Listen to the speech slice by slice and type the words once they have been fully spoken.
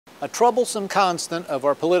A troublesome constant of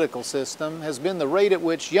our political system has been the rate at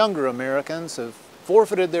which younger Americans have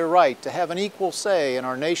forfeited their right to have an equal say in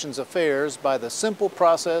our nation's affairs by the simple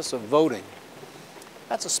process of voting.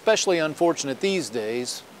 That's especially unfortunate these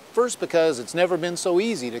days, first because it's never been so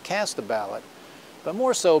easy to cast a ballot, but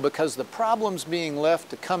more so because the problems being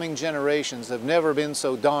left to coming generations have never been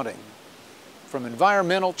so daunting. From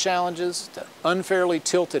environmental challenges to unfairly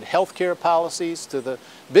tilted healthcare policies to the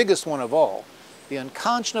biggest one of all, the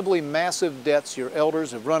unconscionably massive debts your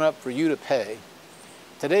elders have run up for you to pay.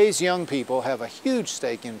 Today's young people have a huge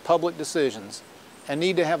stake in public decisions and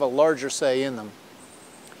need to have a larger say in them.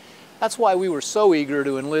 That's why we were so eager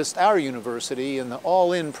to enlist our university in the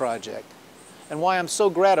All In project, and why I'm so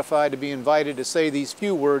gratified to be invited to say these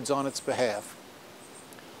few words on its behalf.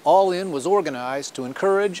 All In was organized to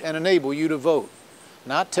encourage and enable you to vote,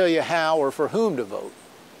 not tell you how or for whom to vote,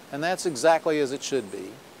 and that's exactly as it should be.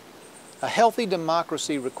 A healthy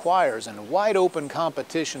democracy requires a wide open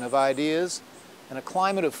competition of ideas and a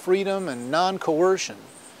climate of freedom and non-coercion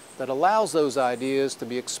that allows those ideas to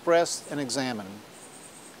be expressed and examined.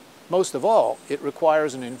 Most of all, it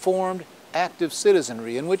requires an informed, active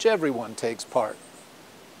citizenry in which everyone takes part.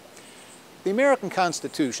 The American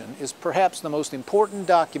Constitution is perhaps the most important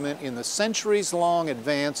document in the centuries-long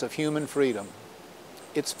advance of human freedom.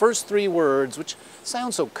 Its first three words, which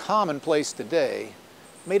sound so commonplace today,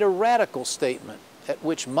 made a radical statement at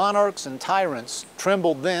which monarchs and tyrants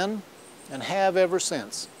trembled then and have ever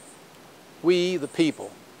since. We, the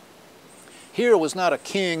people. Here was not a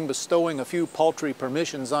king bestowing a few paltry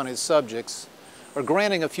permissions on his subjects or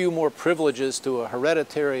granting a few more privileges to a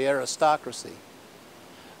hereditary aristocracy.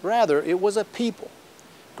 Rather, it was a people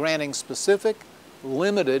granting specific,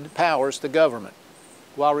 limited powers to government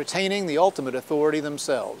while retaining the ultimate authority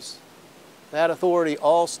themselves. That authority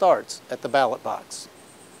all starts at the ballot box.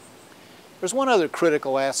 There's one other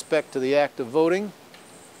critical aspect to the act of voting.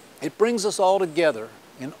 It brings us all together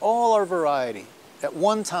in all our variety at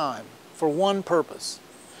one time for one purpose: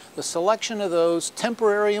 the selection of those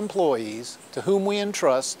temporary employees to whom we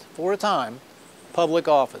entrust, for a time, public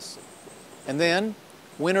office. And then,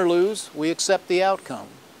 win or lose, we accept the outcome,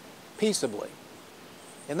 peaceably.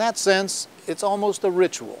 In that sense, it's almost a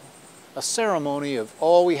ritual, a ceremony of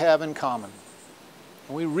all we have in common.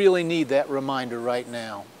 And we really need that reminder right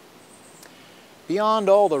now. Beyond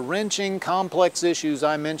all the wrenching, complex issues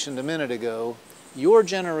I mentioned a minute ago, your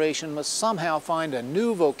generation must somehow find a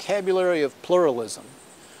new vocabulary of pluralism,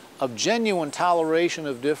 of genuine toleration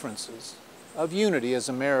of differences, of unity as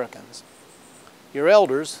Americans. Your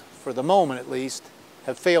elders, for the moment at least,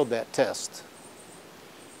 have failed that test.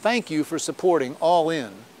 Thank you for supporting All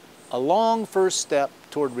In, a long first step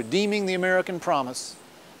toward redeeming the American promise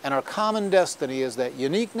and our common destiny as that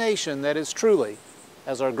unique nation that is truly,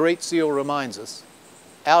 as our Great Seal reminds us,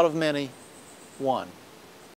 out of many, one.